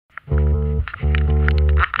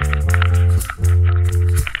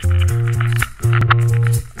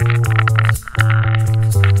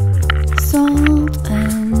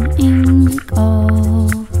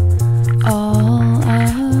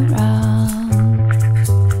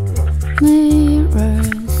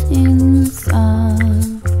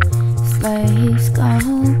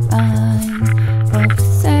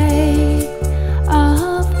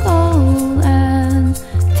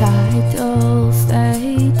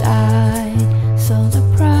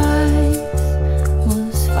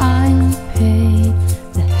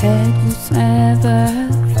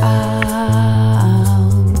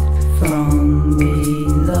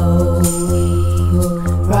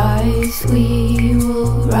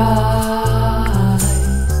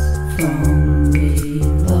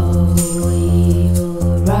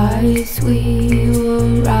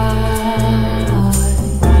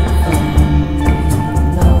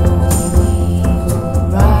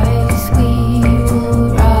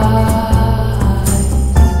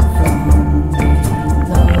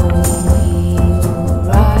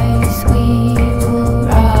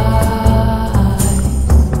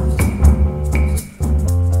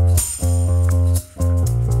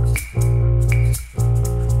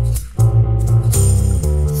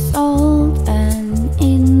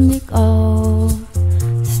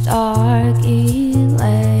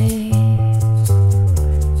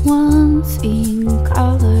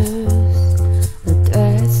colors. The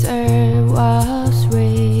desert was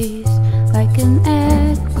raised like an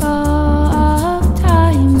echo of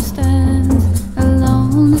time stands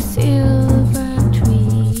along the silver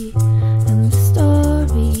tree, and the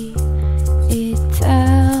story it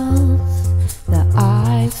tells, the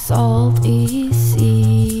eye of salty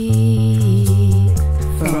sea.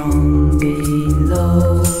 From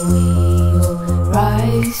below we will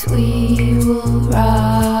rise, we will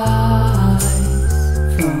rise.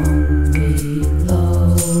 From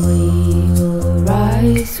below we will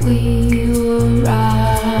rise, we will rise.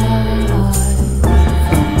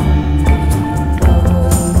 From below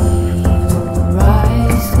we will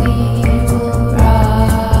rise,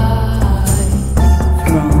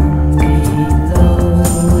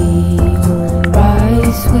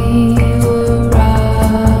 we will rise.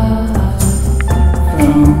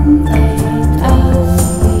 From the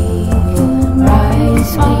dust we can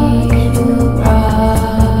rise, we will rise.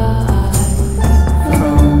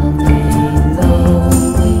 From below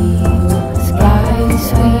we will skies,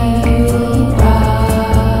 we will rise.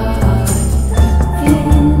 In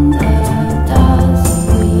the dust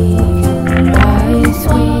we can rise,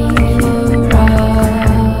 we will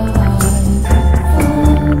rise.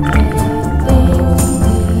 From below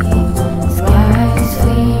skies,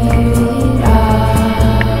 we will rise.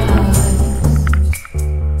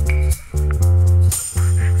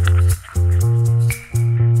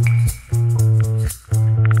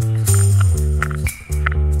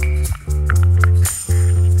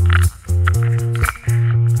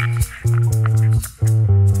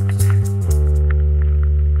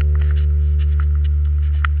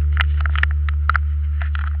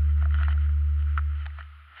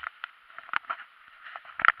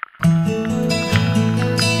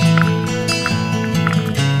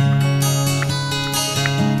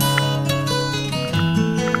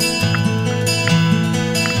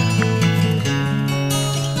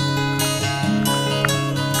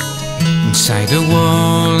 Inside the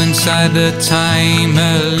wall, inside the time, a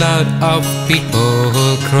lot of people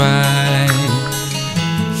cry.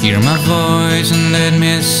 Hear my voice and let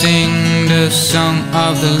me sing the song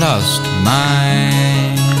of the lost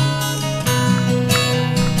mind.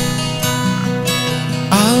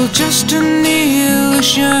 Oh, just an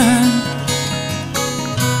illusion.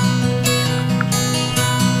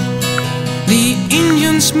 The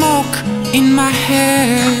Indian smoke in my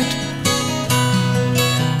head.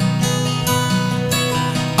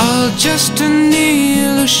 All just an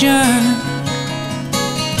illusion.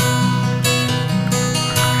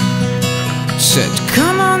 Said,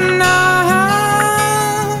 come on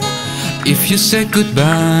now. If you say goodbye,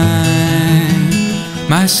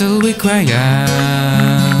 my soul will cry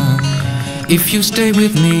out. If you stay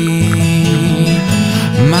with me,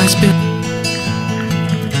 my spirit.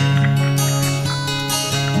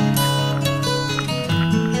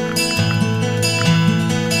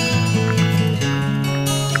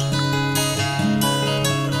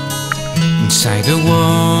 Inside the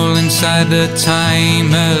wall, inside the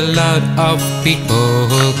time, a lot of people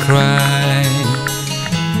cry.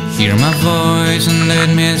 Hear my voice and let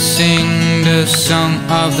me sing the song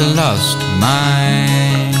of the lost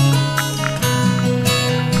mind.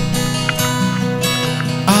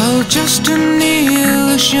 Oh, just an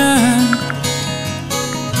illusion.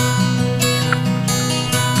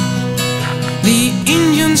 The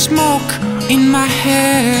Indian smoke in my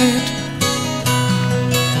head.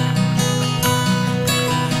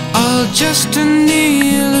 All just an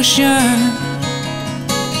illusion.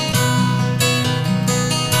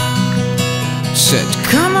 Said,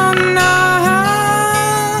 come on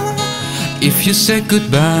now. If you say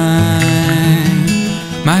goodbye,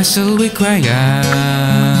 my soul will cry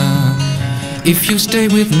out. If you stay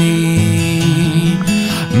with me,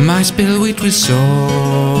 my spirit will soar.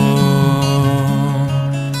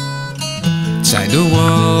 Inside the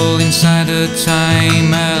wall, inside the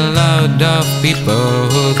time, a lot of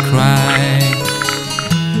people cry.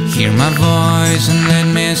 Hear my voice and let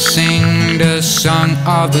me sing the song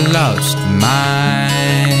of the lost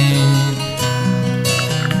mind.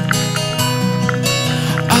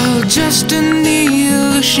 Oh, just an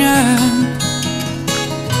illusion.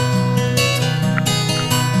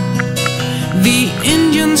 The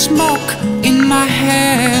Indian smoke in my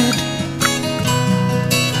head.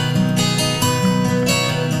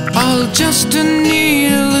 All just an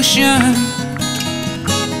illusion.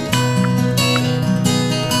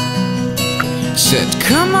 Said,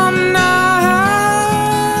 come on now.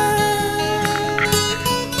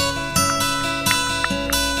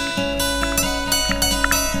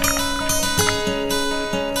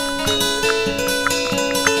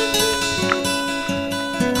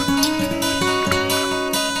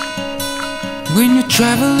 When you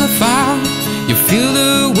travel afar, you feel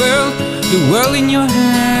the world in your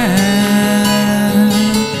hand.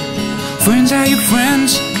 Friends are your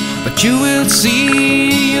friends, but you will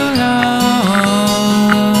see your love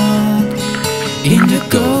in the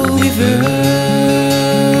cold river.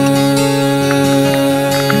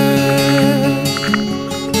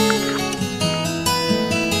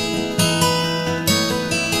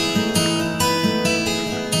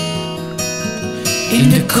 In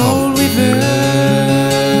the cold river.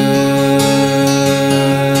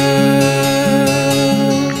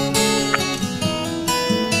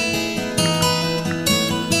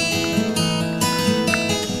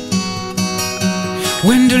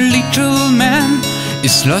 When the little man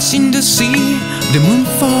is lost in the sea, the moon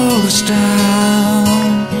falls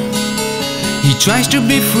down. He tries to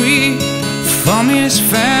be free from his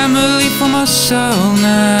family, from us soul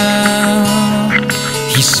now.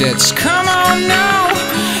 He says, come on now,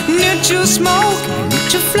 need to smoke, need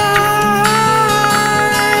to fly.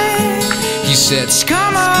 He says,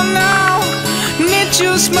 come on now, need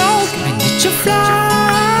to smoke, I need to fly.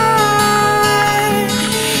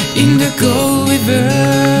 In the cold river.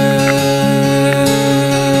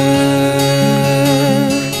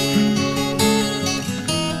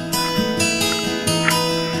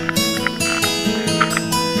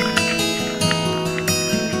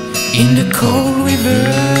 In the cold river.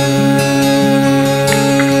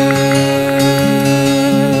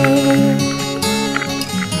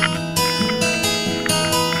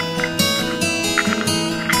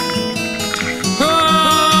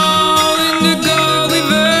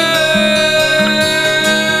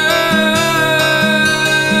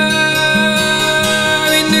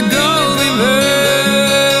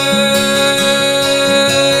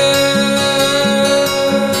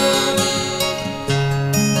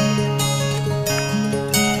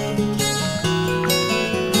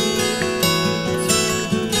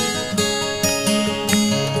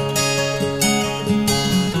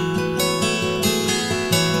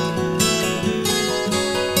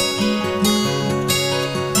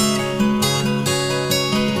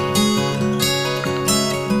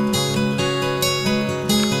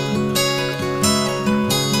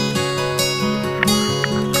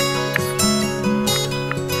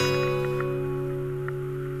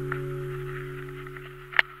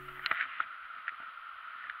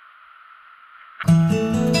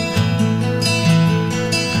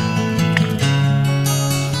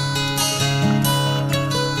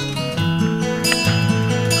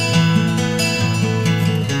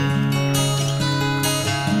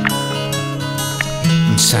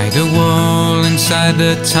 Inside the wall, inside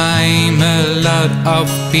the time, a lot of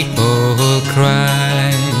people will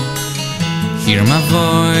cry. Hear my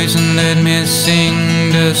voice and let me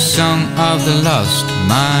sing the song of the lost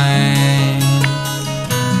mind.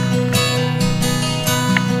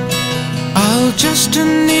 All just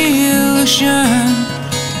an illusion.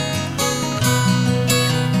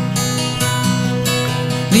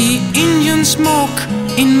 The Indian smoke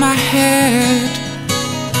in my head.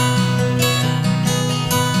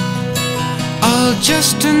 All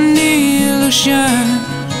just an illusion.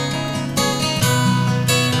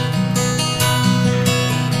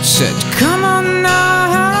 Said, come on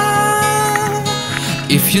now.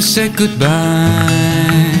 If you say goodbye,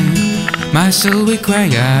 my soul will cry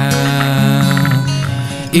out.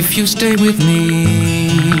 If you stay with me,